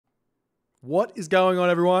What is going on,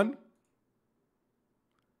 everyone?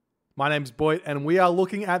 My name's Boit, and we are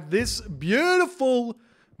looking at this beautiful,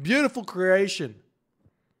 beautiful creation.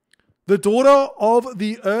 The daughter of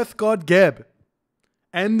the earth god Geb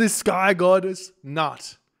and the sky goddess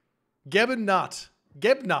Nut. Geb and Nut.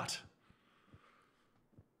 Geb Nut.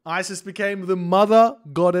 Isis became the mother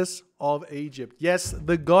goddess of Egypt. Yes,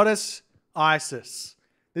 the goddess Isis.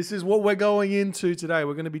 This is what we're going into today.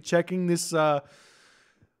 We're going to be checking this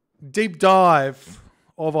deep dive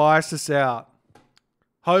of Isis out.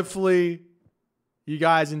 Hopefully, you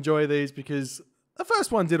guys enjoy these because the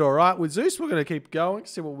first one did all right with Zeus. We're going to keep going,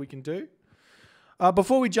 see what we can do.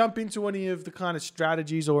 Before we jump into any of the kind of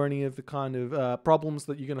strategies or any of the kind of problems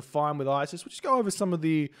that you're going to find with Isis, we'll just go over some of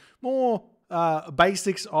the more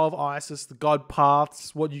basics of Isis, the god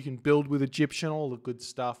paths, what you can build with Egyptian, all the good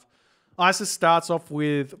stuff. Isis starts off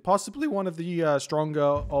with possibly one of the stronger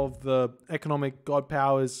of the economic god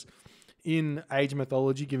powers in age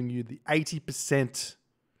mythology, giving you the 80%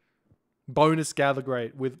 bonus gather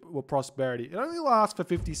rate with prosperity. It only lasts for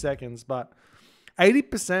 50 seconds, but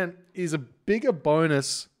 80% is a bigger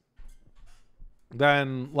bonus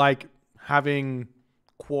than like having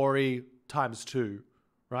quarry times 2,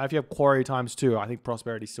 right? If you have quarry times 2, I think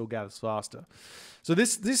prosperity still gathers faster. So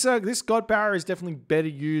this god power is definitely better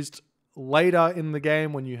used later in the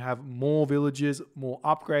game when you have more villages, more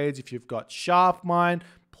upgrades. If you've got shaft mine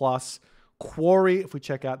plus quarry, if we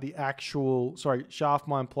check out the actual, shaft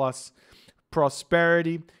mine plus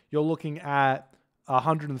prosperity, you're looking at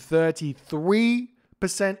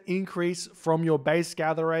 133% increase from your base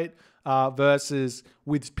gather rate versus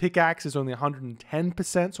with pickaxe is only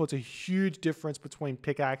 110%. So it's a huge difference between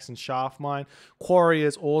pickaxe and shaft mine. Quarry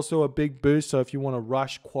is also a big boost. So if you want to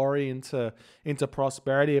rush quarry into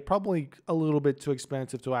prosperity, it's probably a little bit too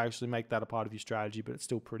expensive to actually make that a part of your strategy, but it's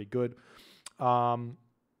still pretty good. And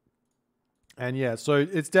yeah, so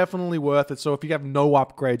it's definitely worth it. So if you have no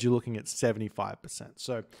upgrades, you're looking at 75%.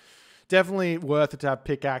 So definitely worth it to have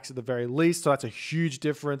pickaxe at the very least. So that's a huge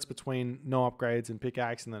difference between no upgrades and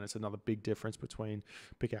pickaxe. And then it's another big difference between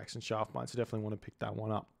pickaxe and shaft mine. So definitely want to pick that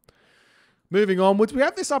one up. Moving onwards, we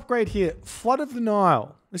have this upgrade here, Flood of the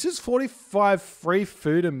Nile. This is 45 free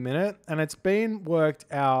food a minute. And it's been worked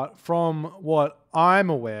out from what I'm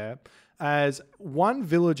aware as one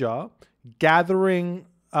villager gathering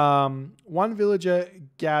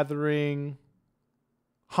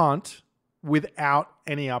hunt without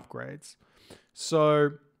any upgrades.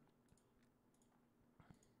 So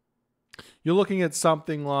you're looking at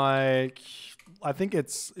something like, I think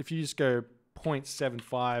it's, if you just go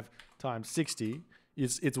 0.75 times 60,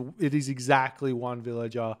 it is exactly one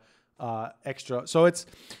villager extra. So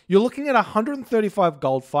you're looking at 135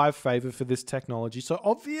 gold, 5 favor for this technology. So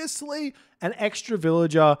obviously an extra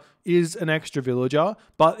villager is an extra villager,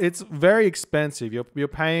 but it's very expensive. You're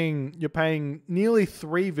paying nearly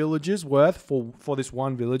 3 villagers worth for this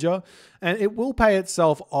one villager, and it will pay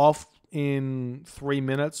itself off in 3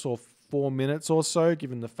 minutes or 4 minutes or so,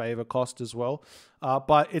 given the favor cost as well.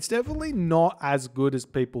 But it's definitely not as good as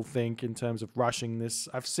people think in terms of rushing this.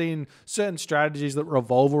 I've seen certain strategies that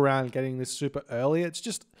revolve around getting this super early. It's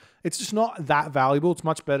just not that valuable. It's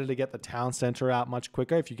much better to get the town center out much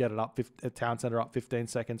quicker if you get a town center up 15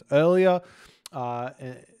 seconds earlier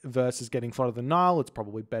versus getting Flood of the Nile. It's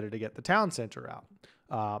probably better to get the town center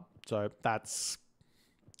out. So that's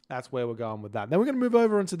where we're going with that. Then we're going to move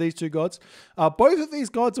over into these two gods. Both of these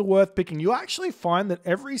gods are worth picking. You actually find that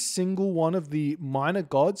every single one of the minor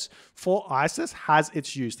gods for Isis has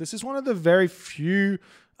its use. This is one of the very few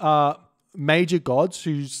major gods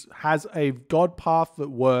who has a god path that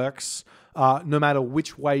works no matter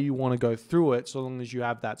which way you want to go through it, so long as you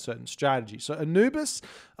have that certain strategy. So Anubis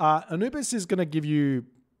is going to give you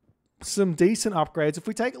some decent upgrades. If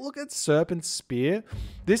we take a look at Serpent Spear,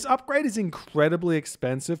 this upgrade is incredibly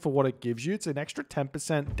expensive for what it gives you. It's an extra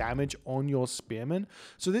 10% damage on your spearman.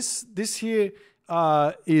 So this here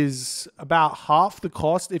is about half the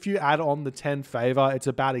cost. If you add on the 10 favor, it's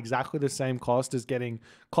about exactly the same cost as getting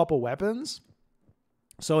copper weapons.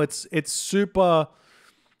 So it's super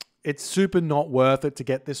not worth it to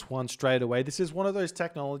get this one straight away. This is one of those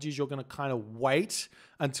technologies you're going to kind of wait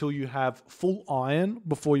until you have full iron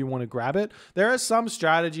before you want to grab it. There are some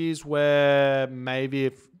strategies where maybe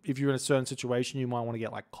if you're in a certain situation, you might want to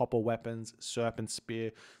get like copper weapons, Serpent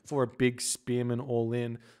Spear for a big spearman all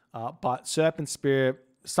in. But Serpent Spear,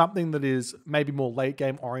 something that is maybe more late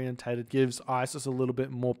game orientated, gives Isis a little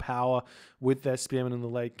bit more power with their spearmen in the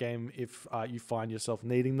late game if you find yourself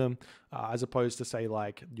needing them, as opposed to say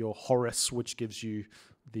like your Horus, which gives you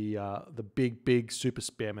the big super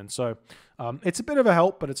spearmen. So it's a bit of a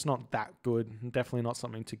help, but it's not that good. Definitely not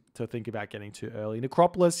something to think about getting too early.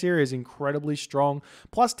 Necropolis here is incredibly strong.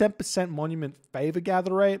 Plus 10% monument favor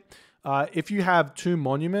gather rate. If you have 2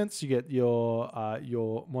 monuments, you get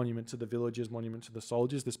your monument to the villagers, monument to the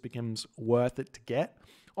soldiers. This becomes worth it to get.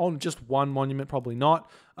 On just 1 monument, probably not.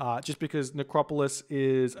 Just because Necropolis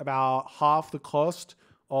is about half the cost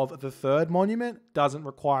of the 3rd monument, doesn't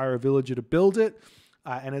require a villager to build it,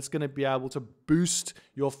 and it's going to be able to boost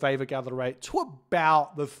your favor gather rate to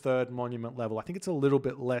about the 3rd monument level. I think it's a little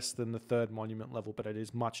bit less than the 3rd monument level, but it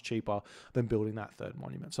is much cheaper than building that 3rd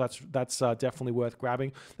monument. So that's definitely worth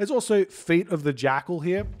grabbing. There's also Feet of the Jackal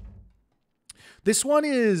here. This one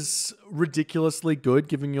is ridiculously good,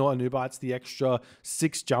 giving your Anubites the extra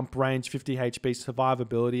 6 jump range, 50 HP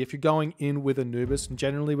survivability. If you're going in with Anubis, and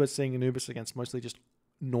generally we're seeing Anubis against mostly just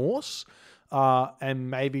Norse,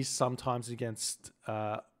 and maybe sometimes against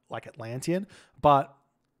like Atlantean, but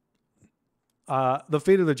the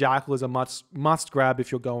Feet of the Jackal is a must grab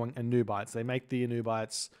if you're going Anubites. They make the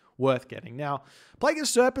Anubites worth getting. Now, Plague of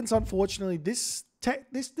Serpents, unfortunately, this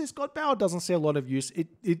God Power doesn't see a lot of use.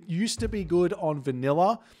 It used to be good on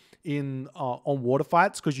vanilla on water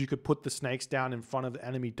fights, because you could put the snakes down in front of the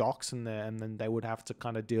enemy docks and then they would have to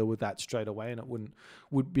kind of deal with that straight away, and it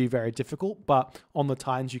would be very difficult. But on the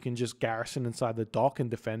Titans, you can just garrison inside the dock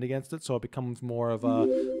and defend against it, so it becomes more of a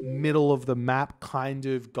middle of the map kind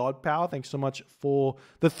of God Power. Thanks so much for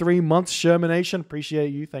the 3 months, Shermanation. Appreciate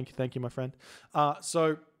you. Thank you, my friend.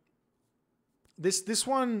 So this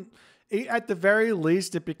one, at the very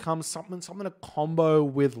least, it becomes something to combo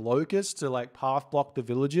with Locust to like path block the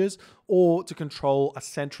villagers, or to control a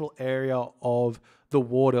central area of the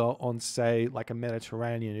water on, say, like a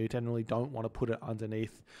Mediterranean. You generally don't want to put it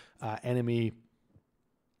underneath enemy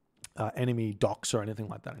docks or anything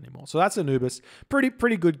like that anymore. So that's Anubis.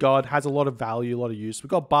 Pretty good god. Has a lot of value, a lot of use. We've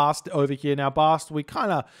got Bast over here. Now, Bast, we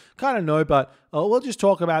kind of know, but we'll just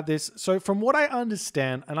talk about this. So from what I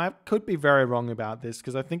understand, and I could be very wrong about this,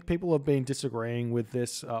 because I think people have been disagreeing with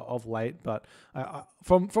this of late, but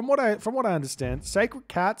from what I understand, Sacred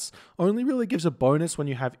Cats only really gives a bonus when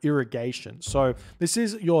you have irrigation. So this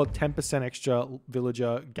is your 10% extra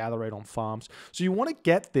villager gather rate on farms. So you want to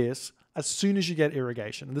get this as soon as you get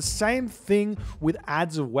irrigation. And the same thing with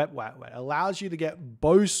adds of wet. It allows you to get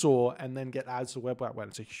Bowsaw and then get adds of wet.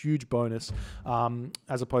 It's a huge bonus,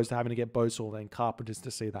 as opposed to having to get Bowsaw then Carpenters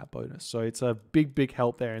to see that bonus. So it's a big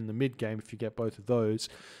help there in the mid game if you get both of those.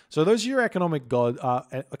 So those are your economic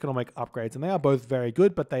upgrades, and they are both very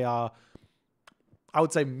good, but they are, I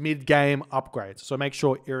would say, mid-game upgrades. So make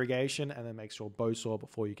sure irrigation and then make sure Bowsaw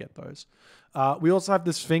before you get those. We also have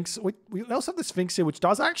the Sphinx. We also have the Sphinx here, which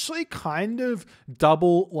does actually kind of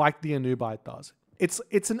double like the Anubite does.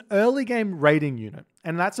 It's an early game raiding unit,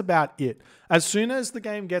 and that's about it. As soon as the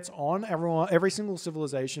game gets on, every single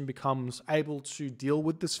civilization becomes able to deal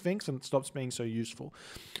with the Sphinx, and it stops being so useful.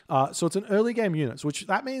 So it's an early game unit, which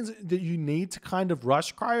that means that you need to kind of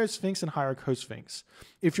rush Cryo Sphinx and Hierarcho Sphinx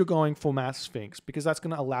if you're going for mass Sphinx, because that's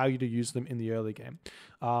going to allow you to use them in the early game.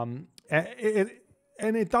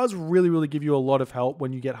 And it does really give you a lot of help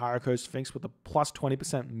when you get Hierarcho Sphinx with a plus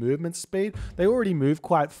 20% movement speed. They already move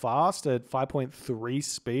quite fast at 5.3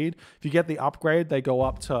 speed. If you get the upgrade, they go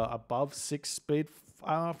up to above 6 speed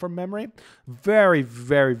from memory.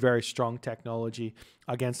 Very strong technology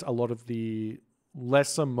against a lot of the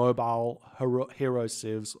lesser mobile hero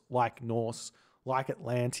civs like Norse, like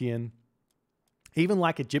Atlantean. Even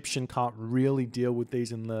like Egyptian can't really deal with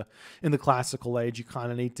these in the classical age. You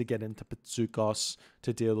kind of need to get into Pitsukos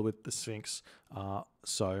to deal with the Sphinx.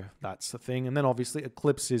 So that's the thing. And then obviously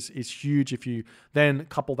Eclipse is huge if you then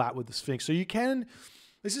couple that with the Sphinx. So you can,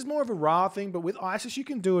 this is more of a Ra thing, but with Isis you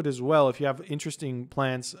can do it as well if you have interesting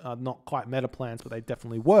plans, not quite meta plans, but they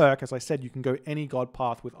definitely work. As I said, you can go any god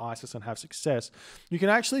path with Isis and have success. You can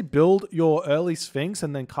actually build your early Sphinx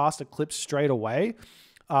and then cast Eclipse straight away.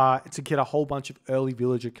 To get a whole bunch of early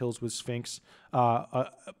villager kills with Sphinx.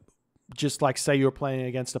 Just like say you're playing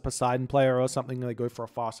against a Poseidon player or something, they go for a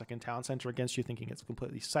 5-second town center against you, thinking it's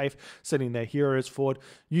completely safe, sending their heroes forward.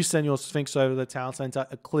 You send your Sphinx over to the town center,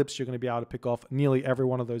 Eclipse, you're going to be able to pick off nearly every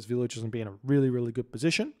one of those villagers and be in a really good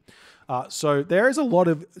position. So there is a lot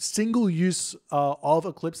of single use of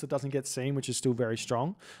Eclipse that doesn't get seen, which is still very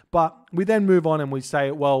strong. But we then move on and we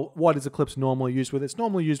say, well, what is Eclipse normally used with? It's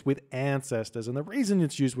normally used with Ancestors. And the reason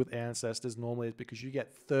it's used with Ancestors normally is because you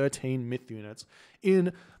get 13 myth units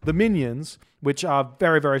in the minions, which are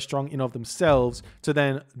very strong in of themselves, to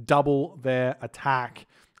then double their attack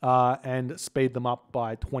and speed them up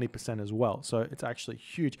by 20% as well. So it's actually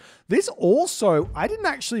huge. This also, I didn't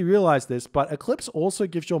actually realize this, but Eclipse also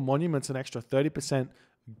gives your monuments an extra 30%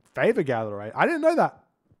 favor gather rate. I didn't know that.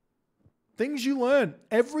 Things you learn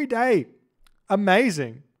every day.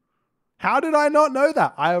 Amazing. How did I not know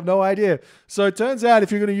that? I have no idea. So it turns out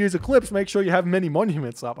if you're going to use Eclipse, make sure you have many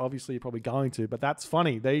monuments up. Obviously, you're probably going to, but that's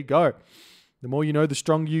funny. There you go. The more you know, the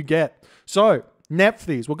stronger you get. So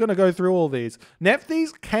Nephthys, we're going to go through all these.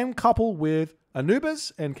 Nephthys can couple with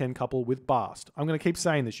Anubis and can couple with Bast. I'm going to keep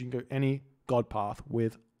saying this. You can go any god path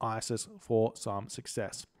with Isis for some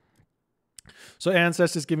success. So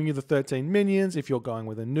Ancestor's giving you the 13 minions. If you're going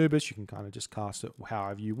with Anubis, you can kind of just cast it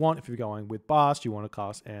however you want. If you're going with Bast, you want to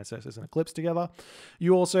cast Ancestors and Eclipse together.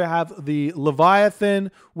 You also have the Leviathan,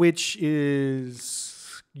 which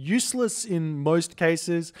is useless in most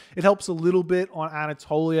cases. It helps a little bit on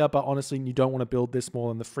Anatolia, but honestly, you don't want to build this more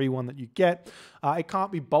than the free one that you get. It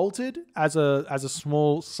can't be bolted as a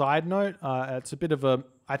small side note. It's a bit of a,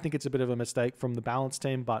 I think it's a bit of a mistake from the balance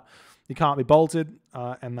team, but you can't be bolted,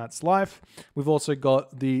 and that's life. We've also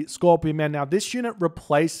got the Scorpion Man. Now, this unit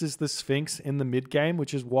replaces the Sphinx in the mid game,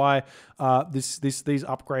 which is why these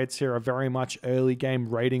upgrades here are very much early game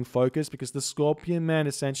rating focused, because the Scorpion Man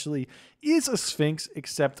essentially is a Sphinx,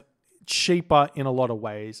 except cheaper in a lot of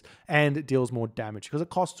ways, and it deals more damage because it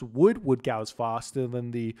costs wood. Wood goes faster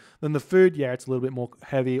than the food. Yeah, it's a little bit more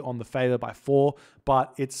heavy on the favor by 4,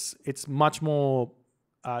 but it's much more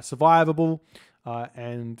survivable.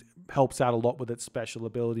 And helps out a lot with its special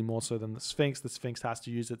ability more so than the Sphinx. The Sphinx has to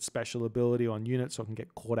use its special ability on units so it can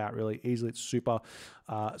get caught out really easily. It's super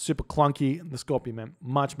clunky. The Scorpion Man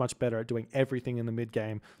much better at doing everything in the mid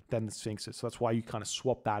game than the Sphinx is. So that's why you kind of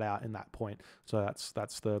swap that out in that point. So that's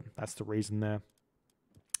the reason there.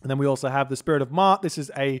 And then we also have the Spirit of Mart. This is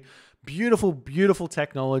a beautiful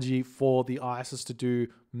technology for the Isis to do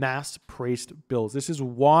mass priest builds. This is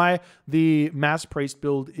why the mass priest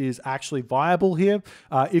build is actually viable here.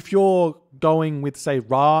 If you're going with, say,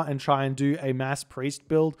 Ra and try and do a mass priest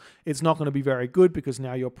build, it's not going to be very good because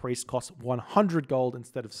now your priest costs 100 gold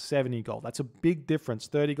instead of 70 gold. That's a big difference.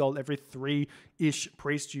 30 gold every 3-ish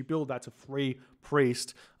priests you build. That's a free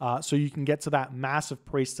priest. So you can get to that massive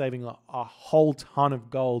priest saving a whole ton of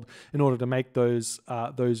gold in order to make those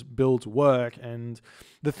builds work. And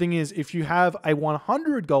the thing is, if you have a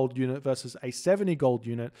 100 gold unit versus a 70 gold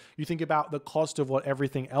unit, you think about the cost of what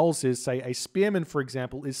everything else is. Say a spearman, for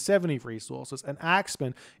example, is 70 resources. An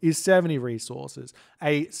axeman is 70 resources.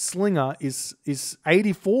 A slinger is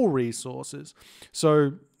 84 resources.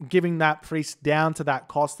 So giving that priest down to that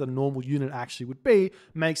cost that a normal unit actually would be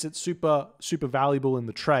makes it super valuable in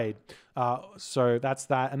the trade. So that's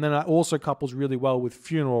that. And then it also couples really well with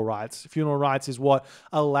funeral rites. Funeral rites is what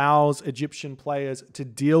allows Egyptian players to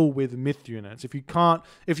deal with myth units. If you don't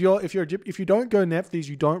go Nephthys,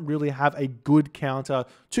 you don't really have a good counter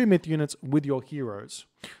to myth units with your heroes.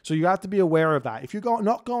 So you have to be aware of that. If you're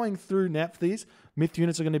not going through Nephthys, myth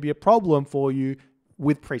units are going to be a problem for you.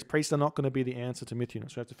 With priests. Priests are not going to be the answer to myth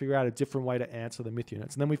units. We have to figure out a different way to answer the myth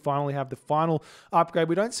units. And then we finally have the final upgrade.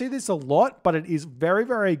 We don't see this a lot, but it is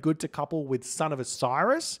very good to couple with Son of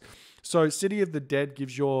Osiris. So City of the Dead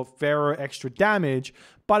gives your Pharaoh extra damage,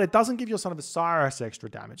 but it doesn't give your Son of Osiris extra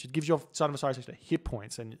damage. It gives your Son of Osiris extra hit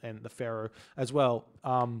points and the Pharaoh as well.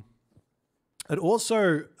 It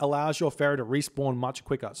also allows your Pharaoh to respawn much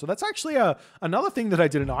quicker. So that's actually another thing that I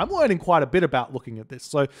didn't know. I'm learning quite a bit about looking at this.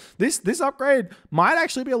 So this upgrade might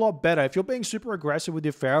actually be a lot better. If you're being super aggressive with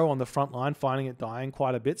your Pharaoh on the front line, finding it dying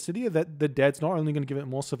quite a bit, City of the Dead's not only going to give it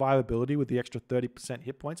more survivability with the extra 30%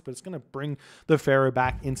 hit points, but it's going to bring the Pharaoh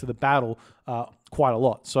back into the battle quite a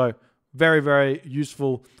lot. So very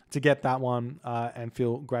useful to get that one and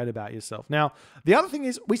feel great about yourself. Now, the other thing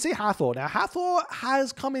is we see Hathor. Now, Hathor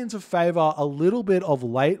has come into favor a little bit of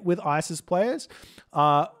late with Isis players,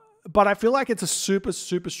 but I feel like it's a super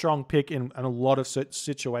strong pick in a lot of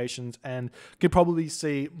situations and could probably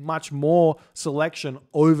see much more selection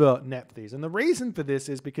over Nephthys. And the reason for this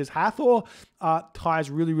is because Hathor ties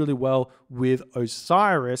really well with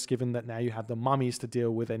Osiris, given that now you have the mummies to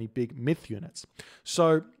deal with any big myth units.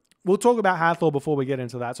 So we'll talk about Hathor before we get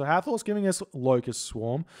into that. So Hathor's giving us Locust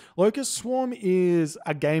Swarm. Locust Swarm is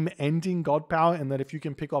a game-ending god power in that if you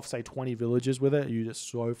can pick off, say, 20 villages with it, you're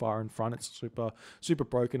just so far in front. It's super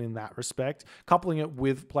broken in that respect. Coupling it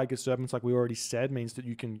with Plague of Serpents, like we already said, means that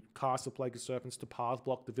you can cast the Plague of Serpents to path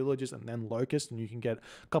block the villages and then Locust, and you can get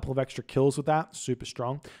a couple of extra kills with that. Super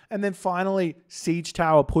strong. And then finally, Siege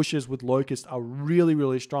Tower pushes with Locust are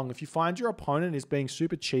really strong. If you find your opponent is being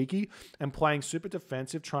super cheeky and playing super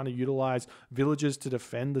defensive, trying to to utilize villagers to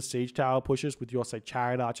defend the siege tower pushes with your, say,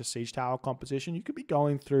 chariot archer siege tower composition, you could be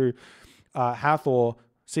going through Hathor,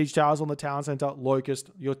 siege towers on the town center, Locust,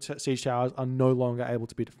 your siege towers are no longer able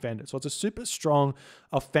to be defended. So it's a super strong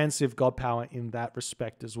offensive god power in that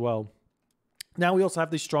respect as well. Now we also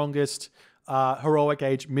have the strongest heroic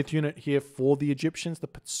age myth unit here for the Egyptians, the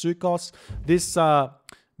Patsukos.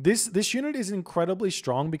 This unit is incredibly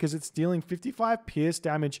strong because it's dealing 55 pierce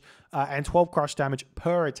damage and 12 crush damage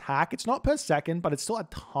per attack. It's not per second, but it's still a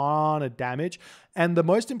ton of damage. And the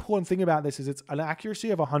most important thing about this is it's an accuracy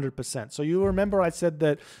of 100%. So you remember I said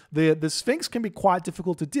that the Sphinx can be quite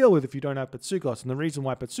difficult to deal with if you don't have Patsukos. And the reason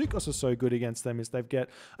why Patsukos are so good against them is they get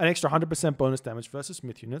an extra 100% bonus damage versus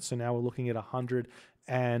myth units. So now we're looking at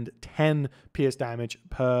 110 pierce damage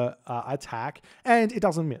per attack, and it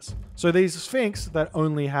doesn't miss. So these Sphinx that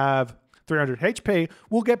only have 300 HP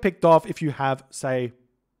will get picked off if you have, say,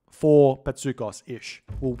 4 Patsukos-ish.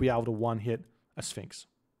 Will be able to one-hit a Sphinx.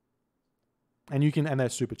 And they're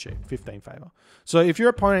super cheap, 15 favor. So if your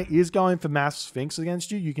opponent is going for mass Sphinx against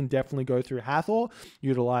you, you can definitely go through Hathor,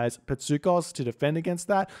 utilize Patsukos to defend against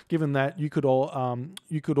that. Given that you could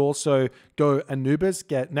also go Anubis,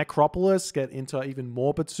 get Necropolis, get into even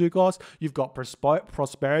more Patsukos. You've got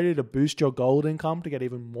Prosperity to boost your gold income to get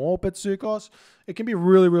even more Patsukos. It can be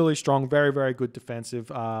really, really strong, very, very good defensive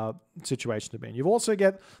situation to be in. You've also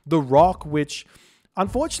get the Rock, which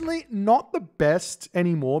unfortunately, not the best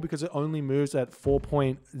anymore because it only moves at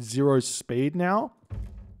 4.0 speed now.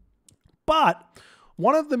 But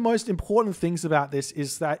one of the most important things about this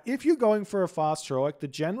is that if you're going for a fast heroic, the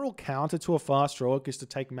general counter to a fast heroic is to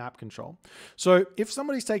take map control. So if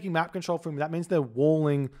somebody's taking map control from you, that means they're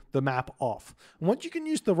walling the map off. And what you can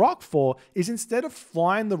use the Rock for is instead of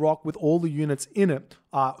flying the Rock with all the units in it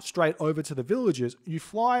straight over to the villages, you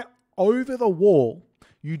fly over the wall.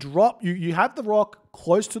 You have the Rock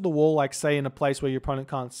close to the wall, like say in a place where your opponent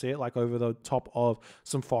can't see it, like over the top of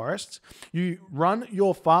some forests. You run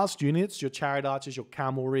your fast units, your chariot archers, your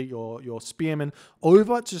cavalry, your spearmen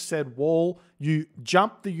over to said wall. You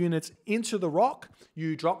jump the units into the Rock.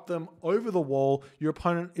 You drop them over the wall. Your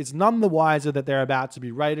opponent is none the wiser that they're about to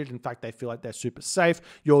be raided. In fact, they feel like they're super safe.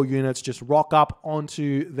 Your units just rock up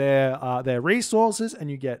onto their resources and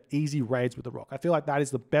you get easy raids with the Rock. I feel like that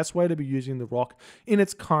is the best way to be using the Rock in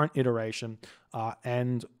its current iteration.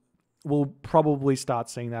 And we'll probably start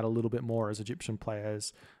seeing that a little bit more as Egyptian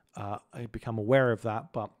players become aware of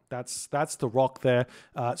that. But that's the Rock there.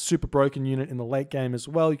 Super broken unit in the late game as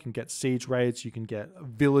well. You can get siege raids. You can get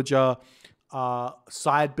villager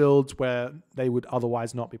side builds where they would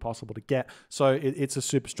otherwise not be possible to get. So it's a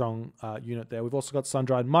super strong unit there. We've also got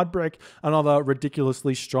Sun-Dried Mudbrick, another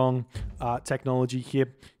ridiculously strong technology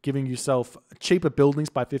here, giving yourself cheaper buildings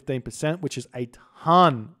by 15%, which is a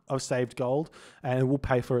ton of saved gold, and it will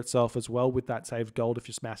pay for itself as well with that saved gold if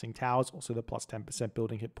you're smashing towers. Also, the plus 10%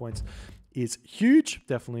 building hit points is huge.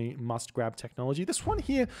 Definitely must grab technology. This one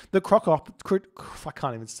here, the I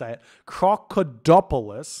can't even say it,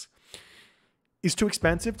 Crocodopolus, is too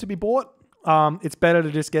expensive to be bought. It's better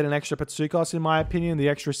to just get an extra Patsukos, in my opinion. The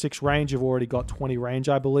extra 6 range, you've already got 20 range,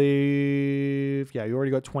 I believe. Yeah, you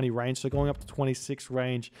already got 20 range, so going up to 26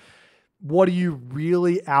 range. What are you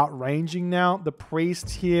really outranging now? The Priest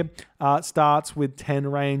here starts with 10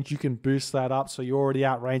 range. You can boost that up, so you're already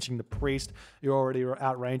outranging the Priest. You're already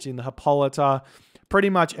outranging the Hippolyta.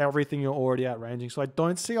 Pretty much everything you're already outranging. So I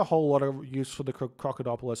don't see a whole lot of use for the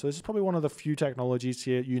Crocodopolus. So this is probably one of the few technologies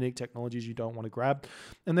here, unique technologies you don't want to grab.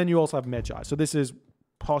 And then you also have Magi. So this is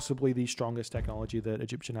possibly the strongest technology that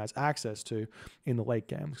Egyptian has access to in the late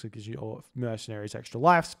game. So it gives your mercenaries extra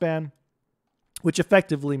lifespan, which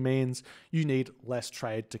effectively means you need less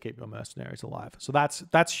trade to keep your mercenaries alive. So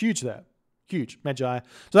that's huge there. Huge. Magi.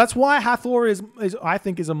 So that's why Hathor is I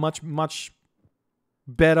think is a much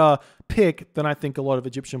better pick than I think a lot of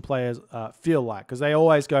Egyptian players feel like, because they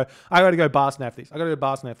always go, I got to go Barsnef these. I got to go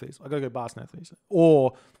Barsnef these. I got to go Barsnef these.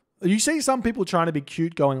 Or you see some people trying to be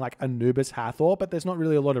cute going like Anubis Hathor, but there's not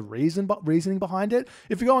really a lot of reasoning behind it.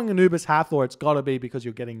 If you're going Anubis Hathor, it's got to be because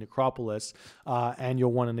you're getting Necropolis and you're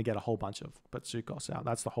wanting to get a whole bunch of Patsukos out.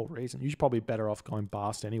 That's the whole reason. You're probably better off going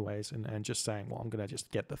Bast anyways and just saying, well, I'm going to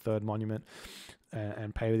just get the third monument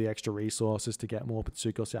and pay the extra resources to get more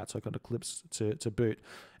Patsukos out, so I've got Eclipse to boot.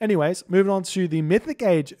 Anyways, moving on to the Mythic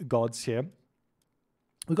Age gods here.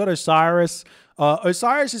 We've got Osiris.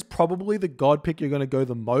 Osiris is probably the god pick you're going to go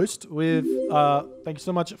the most with. Thank you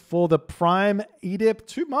so much for the Prime Edip.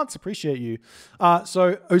 2 months. Appreciate you.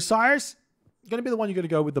 So Osiris is going to be the one you're going to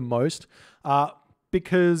go with the most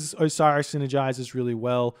because Osiris synergizes really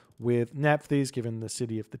well with Nephthys, given the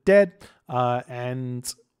City of the Dead.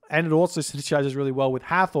 And And it also synergizes really well with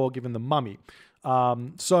Hathor, given the mummy.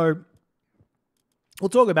 So we'll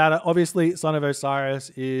talk about it. Obviously, Son of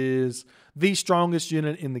Osiris is the strongest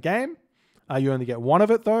unit in the game. You only get one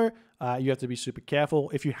of it, though. You have to be super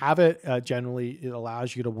careful. If you have it, generally it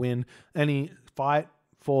allows you to win any fight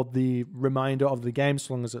for the remainder of the game,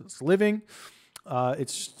 so long as it's living.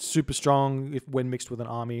 It's super strong when mixed with an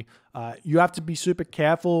army. You have to be super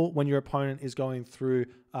careful when your opponent is going through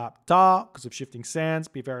Ptah because of shifting sands.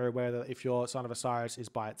 Be very aware that if your Son of Osiris is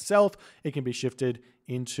by itself, it can be shifted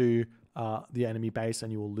into the enemy base,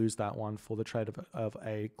 and you will lose that one for the trade of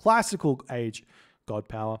a classical age god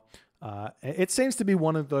power. It seems to be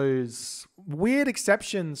one of those weird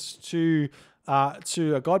exceptions to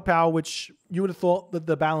a god power, which you would have thought that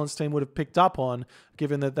the balance team would have picked up on,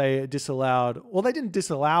 given that they disallowed, well, they didn't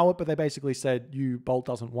disallow it, but they basically said Bolt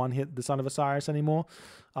doesn't one-hit the Son of Osiris anymore.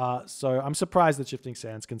 So I'm surprised that Shifting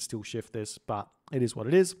Sands can still shift this, but it is what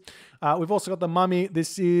it is. We've also got the Mummy.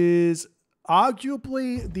 This is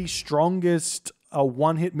arguably the strongest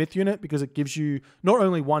one-hit myth unit, because it gives you not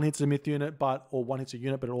only one hits a myth unit, or one hits a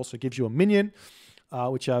unit, but it also gives you a minion,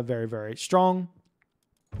 which are very, very strong.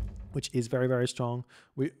 Which is very, very strong.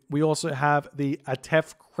 We also have the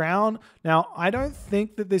Atef Crown. Now, I don't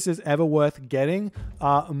think that this is ever worth getting.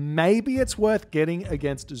 Maybe it's worth getting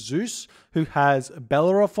against Zeus, who has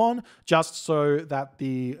Bellerophon, just so that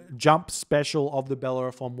the jump special of the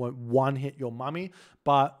Bellerophon won't one-hit your mummy.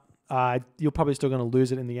 But you're probably still going to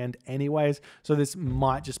lose it in the end anyways. So this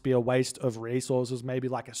might just be a waste of resources. Maybe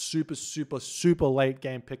like a super, super, super late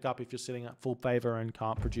game pickup if you're sitting at full favor and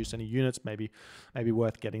can't produce any units. Maybe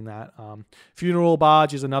worth getting that. Funeral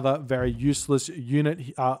Barge is another very useless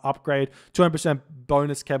unit upgrade. 200%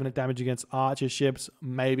 bonus cabinet damage against archer ships.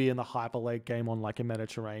 Maybe in the hyper late game on like a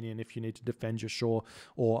Mediterranean if you need to defend your shore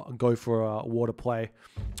or go for a water play.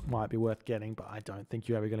 Might be worth getting, but I don't think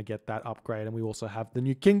you're ever going to get that upgrade. And we also have the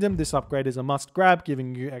New Kingdom. This upgrade is a must grab,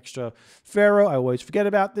 giving you extra Pharaoh. I always forget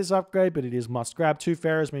about this upgrade, but it is must grab. 2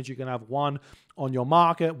 Pharaohs means you can have one on your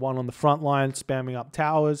market, one on the front line, spamming up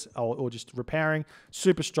towers or just repairing.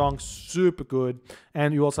 Super strong, super good.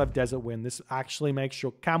 And you also have Desert Wind. This actually makes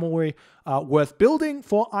your cavalry worth building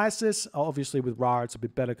for ISIS. Obviously with Ra, it's a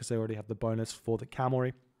bit better because they already have the bonus for the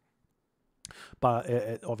cavalry. But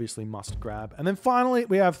it obviously must grab. And then finally,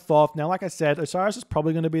 we have Thoth. Now, like I said, Osiris is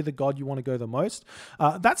probably going to be the god you want to go the most.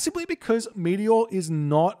 That's simply because Meteor is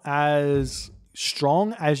not as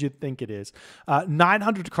strong as you'd think it is.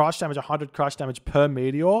 900 crush damage, 100 crush damage per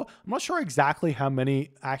Meteor. I'm not sure exactly how many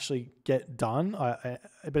actually get done,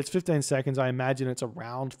 but it's 15 seconds. I imagine it's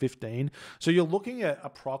around 15. So you're looking at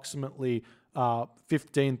approximately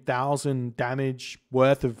 15,000 damage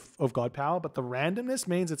worth of god power, but the randomness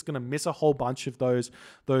means it's going to miss a whole bunch of those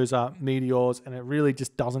meteors, and it really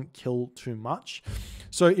just doesn't kill too much.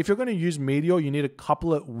 So if you're going to use Meteor, you need to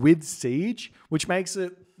couple it with Siege, which makes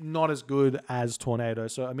it not as good as Tornado.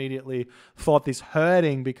 So immediately thought this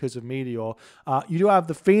hurting because of Meteor. You do have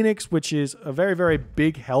the Phoenix, which is a very, very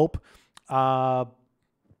big help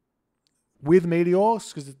with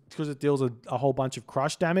Meteors because it deals a whole bunch of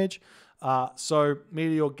crush damage. So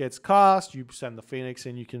Meteor gets cast, you send the Phoenix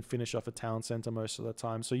in, you can finish off a town center most of the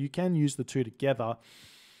time. So you can use the two together.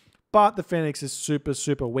 But the Phoenix is super,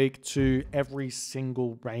 super weak to every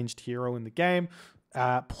single ranged hero in the game.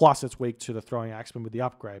 Plus it's weak to the throwing axeman with the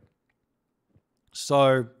upgrade.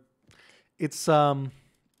 So it's a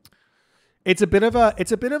bit of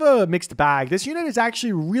a mixed bag. This unit is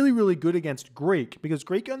actually really, really good against Greek because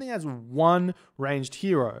Greek only has one ranged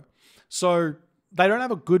hero. So they don't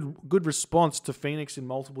have a good response to Phoenix in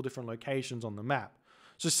multiple different locations on the map.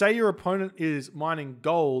 So say your opponent is mining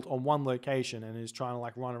gold on one location and is trying to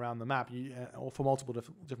like run around the map, or for multiple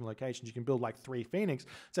different locations, you can build like 3 Phoenix,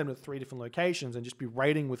 send them to 3 different locations and just be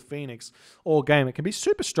raiding with Phoenix all game. It can be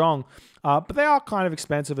super strong, but they are kind of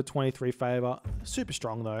expensive at 23 favor. Super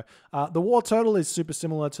strong though. The War Turtle is super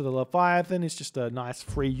similar to the Leviathan. It's just a nice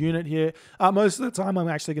free unit here. Most of the time I'm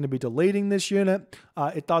actually going to be deleting this unit.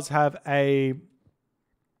 It does have a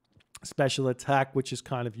special attack, which is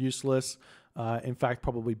kind of useless. In fact,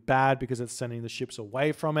 probably bad because it's sending the ships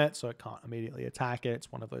away from it, so it can't immediately attack it.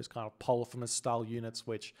 It's one of those kind of Polyphemus style units,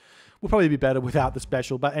 which will probably be better without the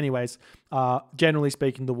special. But anyways, generally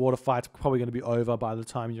speaking, the water fight's probably going to be over by the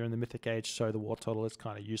time you're in the Mythic Age, so the War Turtle is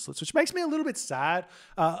kind of useless, which makes me a little bit sad.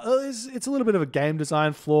 It's a little bit of a game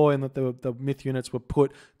design flaw in that the myth units were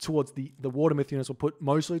put towards the water myth units were put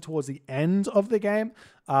mostly towards the end of the game,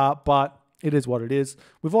 but it is what it is.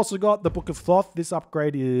 We've also got the Book of Thoth. This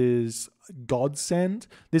upgrade is godsend.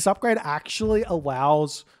 This upgrade actually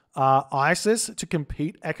allows ISIS to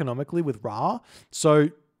compete economically with Ra. So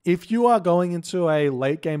if you are going into a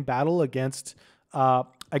late game battle against a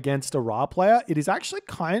Ra player, it is actually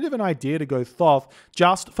kind of an idea to go Thoth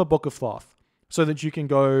just for Book of Thoth so that you can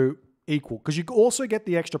go equal. Because you also get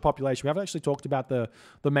the extra population. We haven't actually talked about the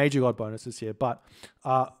major god bonuses here, but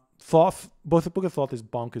Thoth, both the Book of Thoth is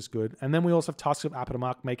bonkers good. And then we also have Tusk of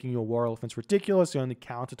Apatamach making your war elephants ridiculous. The only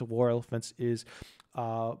counter to war elephants is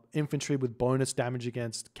infantry with bonus damage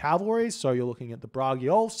against cavalry. So you're looking at the Bragi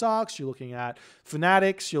Olsarks, you're looking at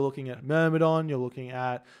Fanatics, you're looking at Myrmidon, you're looking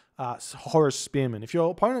at Horus Spearmen. If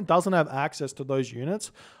your opponent doesn't have access to those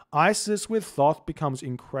units, Isis with Thoth becomes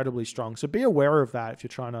incredibly strong. So be aware of that if you're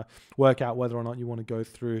trying to work out whether or not you want to go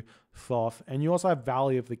through Thoth. And you also have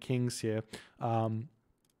Valley of the Kings here.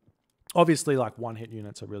 Obviously, like one-hit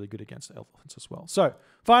units are really good against elephants as well. So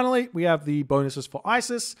finally, we have the bonuses for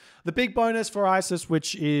Isis. The big bonus for Isis,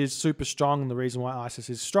 which is super strong, and the reason why Isis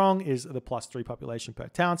is strong, is the +3 population per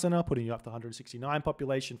town center, putting you up to 169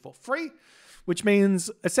 population for free, which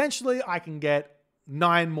means essentially I can get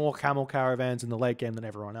 9 more camel caravans in the late game than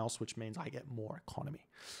everyone else, which means I get more economy.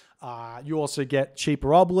 You also get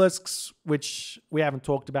cheaper obelisks, which we haven't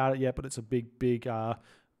talked about it yet, but it's a big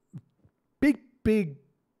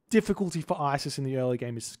difficulty for Isis in the early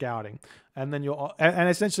game is scouting. And then and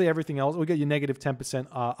essentially everything else, we get your negative 10%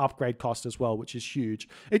 upgrade cost as well, which is huge.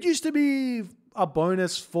 It used to be a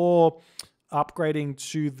bonus for upgrading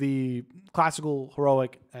to the classical,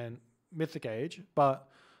 heroic, and mythic age, but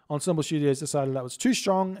Ensemble Studios decided that was too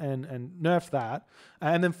strong and nerfed that.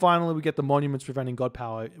 And then finally, we get the Monuments Preventing God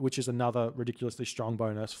Power, which is another ridiculously strong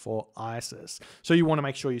bonus for Isis. So you want to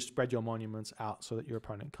make sure you spread your monuments out so that your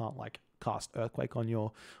opponent can't like cast Earthquake on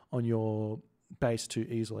your base too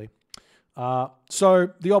easily. So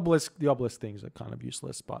the obelisk things are kind of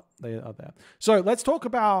useless, but they are there. So let's talk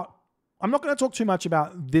about, I'm not going to talk too much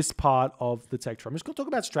about this part of the tech tree. I'm just going to talk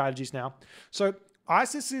about strategies now. So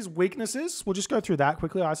Isis's weaknesses, we'll just go through that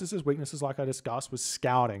quickly. Isis's weaknesses, like I discussed, was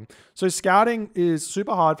scouting. So scouting is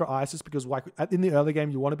super hard for Isis because like in the early game,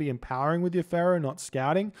 you want to be empowering with your Pharaoh, not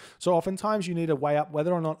scouting. So oftentimes you need to weigh up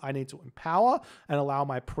whether or not I need to empower and allow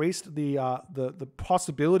my priest the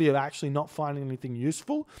possibility of actually not finding anything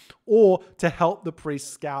useful, or to help the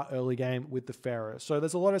priest scout early game with the Pharaoh. So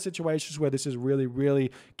there's a lot of situations where this is really,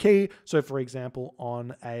 really key. So for example,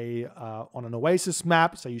 on an Oasis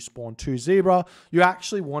map, say you spawn 2 zebra, you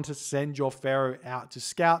actually want to send your Pharaoh out to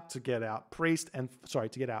scout to get out to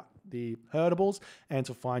get out the herdables and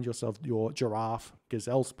to find yourself your giraffe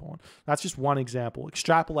gazelle spawn. That's just one example.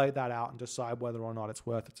 Extrapolate that out and decide whether or not it's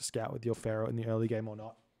worth it to scout with your Pharaoh in the early game or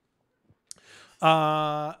not.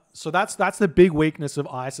 So that's the big weakness of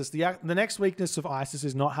Isis. The next weakness of Isis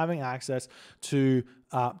is not having access to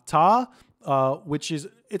Tar, which is,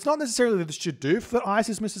 it's not necessarily the Shadoof that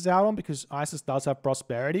Isis misses out on, because Isis does have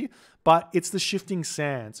prosperity, but it's the shifting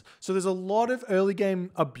sands. So there's a lot of early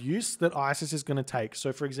game abuse that Isis is going to take.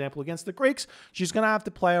 So for example, against the Greeks, she's going to have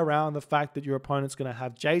to play around the fact that your opponent's going to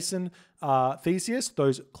have Jason, Theseus,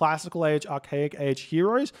 those classical age, archaic age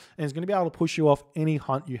heroes, and is going to be able to push you off any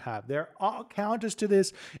hunt you have. There are counters to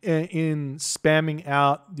this in spamming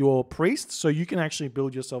out your priests. So you can actually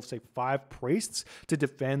build yourself, say, 5 priests to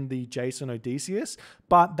defend the Jason Odysseus,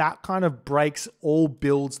 but that kind of breaks all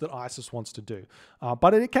builds that Isis wants to do.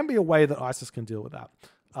 But it can be a way that Isis can deal with that.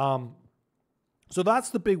 So that's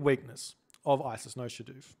the big weakness of Isis, no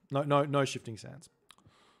Shadoof, no shifting sands.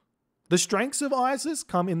 The strengths of Isis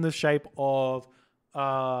come in the shape of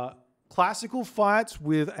classical fights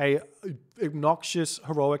with a obnoxious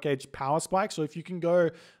heroic age power spike. So if you can go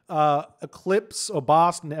Eclipse or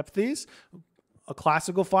Bast Nephthys, a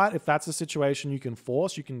classical fight, if that's a situation you can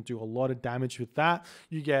force, you can do a lot of damage with that.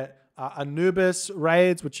 You get Anubis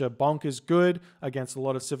raids, which are bonkers good against a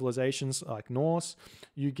lot of civilizations like Norse.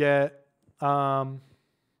 You get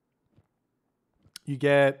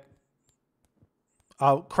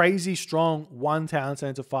crazy strong 1 town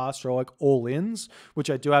center fast heroic all-ins, which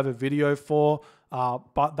I do have a video for,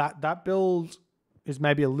 but that build is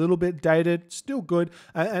maybe a little bit dated, still good.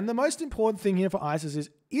 And the most important thing here for Isis is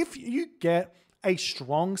if you get a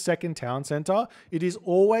strong second town center, it is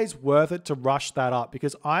always worth it to rush that up,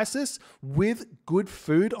 because Isis with good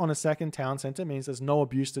food on a second town center means there's no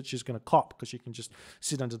abuse that she's going to cop, because she can just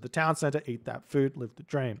sit under the town center, eat that food, live the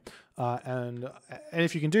dream. And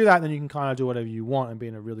if you can do that, then you can kind of do whatever you want and be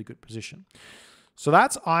in a really good position. So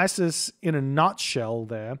that's Isis in a nutshell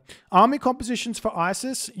there. Army compositions for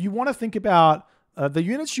Isis, you want to think about the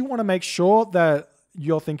units you want to make sure that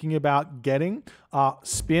you're thinking about getting are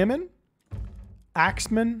Spearmen,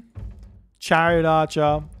 Axeman, Chariot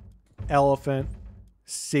Archer, Elephant,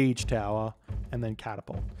 Siege Tower, and then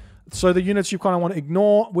Catapult. So the units you kind of want to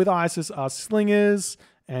ignore with Isis are Slingers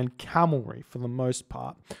and camelry for the most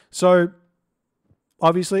part. So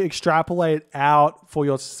obviously extrapolate out for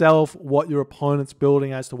yourself what your opponent's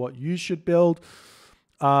building as to what you should build.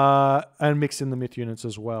 And mix in the myth units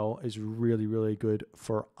as well is really, really good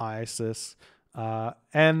for ISIS.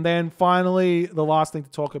 And then finally, the last thing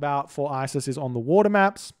to talk about for ISIS is on the water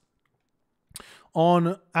maps.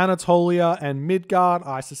 On Anatolia and Midgard,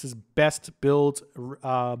 ISIS's best builds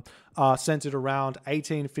are centered around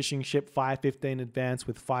 18 fishing ship, 515 advance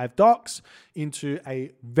with 5 docks into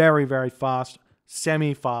a very, very fast,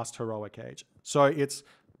 semi-fast heroic age. So it's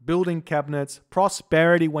building cabinets,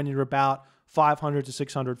 prosperity when you're about 500 to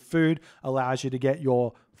 600 food allows you to get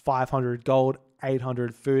your 500 gold,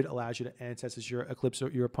 800 food allows you to ancestors your eclipse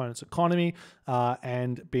your opponent's economy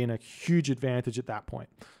and be in a huge advantage at that point.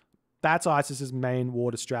 That's ISIS's main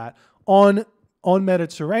water strat. On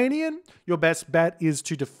Mediterranean, your best bet is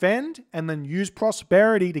to defend and then use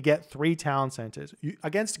prosperity to get 3 town centers.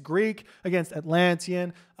 Against Greek, against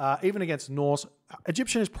Atlantean, even against Norse,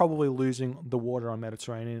 Egyptian is probably losing the water on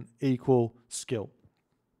Mediterranean, equal skill.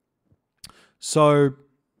 So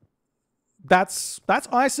that's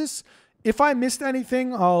ISIS. If I missed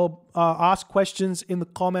anything, I'll ask questions in the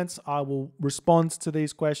comments. I will respond to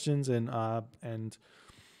these questions and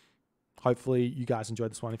hopefully you guys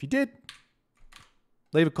enjoyed this one. If you did,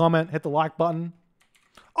 leave a comment, hit the like button.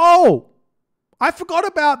 Oh, I forgot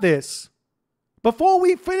about this. Before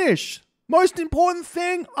we finish, most important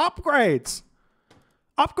thing, upgrades.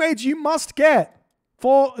 Upgrades you must get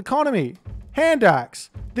for economy. Hand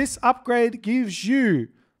axe. This upgrade gives you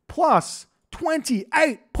plus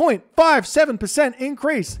 28.57%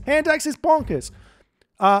 increase. Hand axe is bonkers.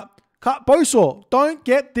 Bowsaw. Don't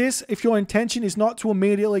get this if your intention is not to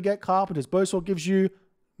immediately get carpenters. Bowsaw gives you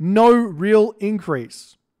no real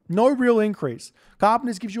increase. No real increase.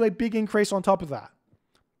 Carpenters gives you a big increase on top of that.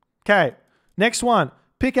 Okay. Next one.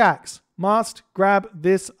 Pickaxe. Must grab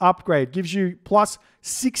this upgrade. Gives you plus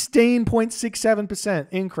 16.67%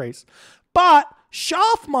 increase. But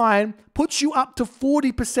Shaft Mine puts you up to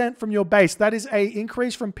 40% from your base. That is an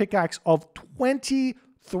increase from Pickaxe of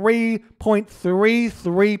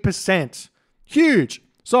 23.33%. Huge.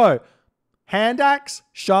 So, Hand Axe,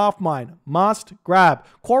 Shaft Mine, must grab.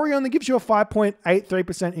 Quarry only gives you a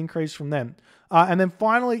 5.83% increase from them. And then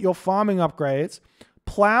finally, your farming upgrades.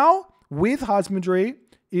 Plow with Husbandry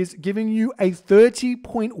is giving you a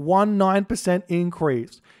 30.19%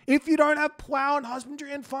 increase. If you don't have plow and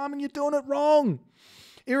husbandry and farming, you're doing it wrong.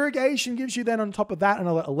 Irrigation gives you then on top of that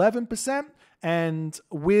another 11%. And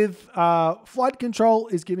with flood control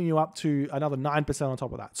is giving you up to another 9% on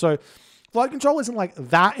top of that. So flood control isn't like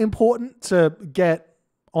that important to get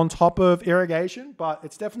on top of irrigation, but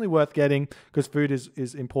it's definitely worth getting because food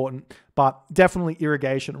is important, but definitely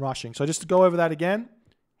irrigation rushing. So just to go over that again,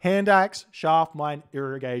 Hand axe, shaft mine,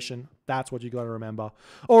 irrigation. That's what you got to remember.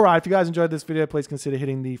 All right, if you guys enjoyed this video, please consider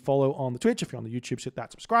hitting the follow on the Twitch. If you're on the YouTube, hit that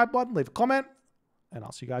subscribe button, leave a comment, and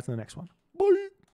I'll see you guys in the next one. Bye.